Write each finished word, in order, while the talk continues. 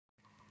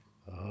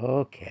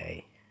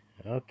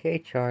Okay,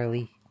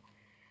 Charlie.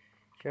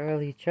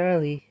 Charlie,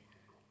 Charlie.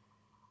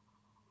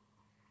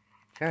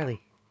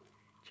 Charlie.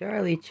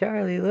 Charlie,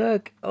 Charlie,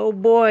 look. Oh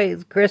boy,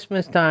 it's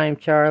Christmas time,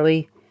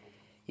 Charlie.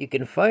 You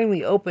can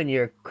finally open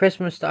your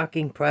Christmas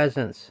stocking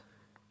presents.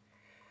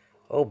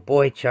 Oh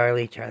boy,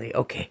 Charlie, Charlie.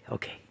 Okay,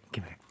 okay.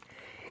 Come here.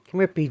 Come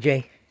here,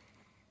 PJ.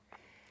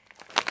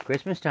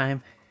 Christmas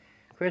time.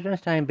 Christmas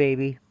time,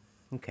 baby.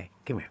 Okay,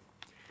 come here.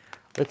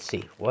 Let's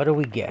see. What do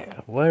we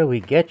get? What do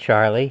we get,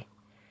 Charlie?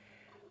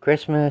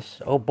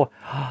 Christmas. Oh boy.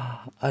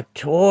 A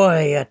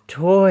toy. A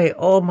toy.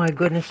 Oh my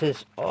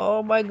goodness.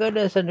 Oh my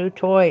goodness. A new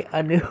toy.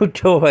 A new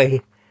toy.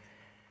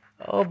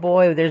 Oh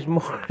boy. There's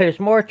more. There's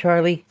more,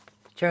 Charlie.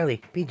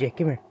 Charlie. PJ,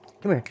 come here.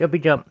 Come here. Jumpy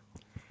jump.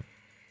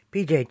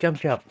 PJ, jump,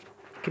 jump.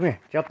 Come here.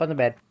 Jump on the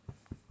bed.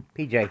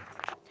 PJ. Come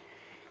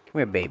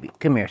here, baby.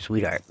 Come here,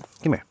 sweetheart.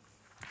 Come here.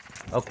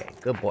 Okay,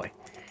 good boy.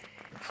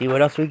 See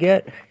what else we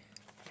get?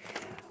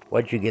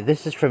 What'd you get?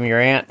 This is from your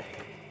Aunt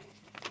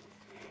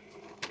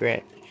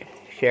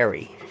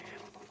Sherry.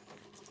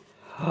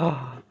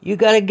 You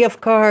got a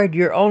gift card,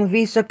 your own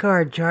Visa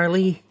card,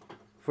 Charlie,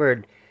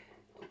 for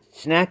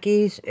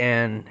snackies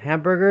and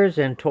hamburgers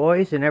and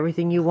toys and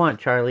everything you want,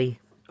 Charlie.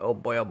 Oh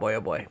boy, oh boy,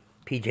 oh boy.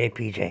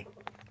 PJ.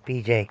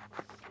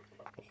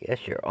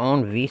 Yes, your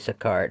own Visa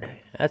card.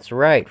 That's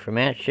right, from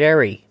Aunt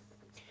Sherry.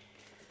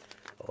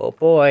 Oh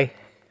boy.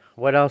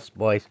 What else,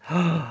 boys?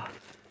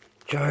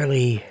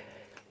 Charlie.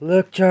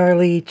 Look,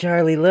 Charlie,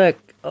 look.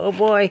 Oh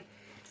boy.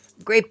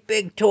 Great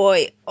big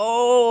toy.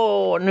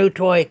 Oh, a new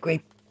toy.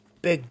 Great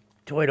big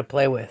toy to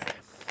play with.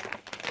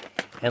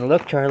 And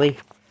look, Charlie.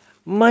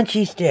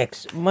 Munchie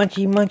sticks.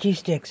 Munchy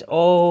sticks.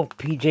 Oh,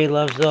 PJ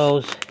loves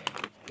those.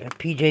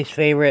 PJ's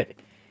favorite.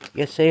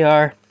 Yes, they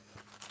are.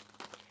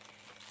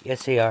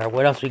 Yes, they are.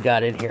 What else we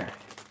got in here?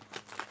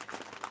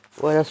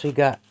 What else we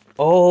got?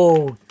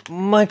 Oh,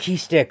 munchie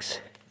sticks.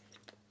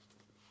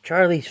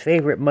 Charlie's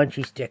favorite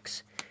munchie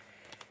sticks.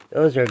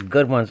 Those are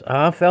good ones.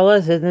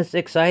 Fellas? Isn't this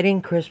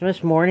exciting?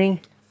 Christmas morning?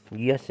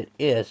 Yes, it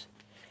is.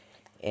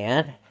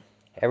 And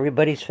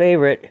everybody's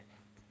favorite.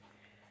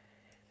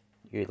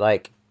 You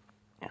like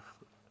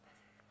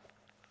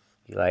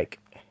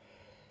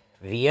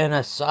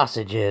Vienna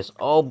sausages.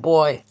 Oh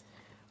boy.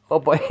 Oh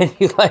boy, and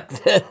you like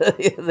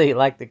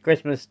the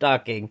Christmas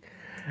stocking.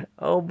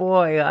 Oh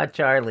boy,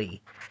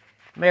 Charlie.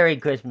 Merry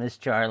Christmas,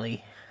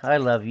 Charlie. I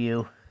love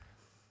you.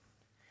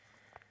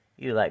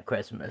 You like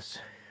Christmas.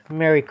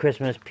 Merry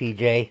Christmas,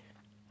 PJ.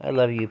 I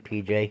love you,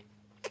 PJ.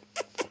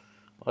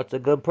 What's a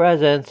good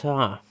present,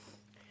 huh?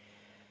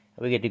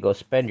 We get to go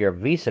spend your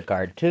Visa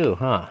card too,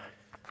 huh?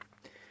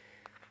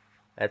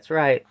 That's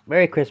right.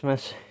 Merry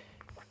Christmas.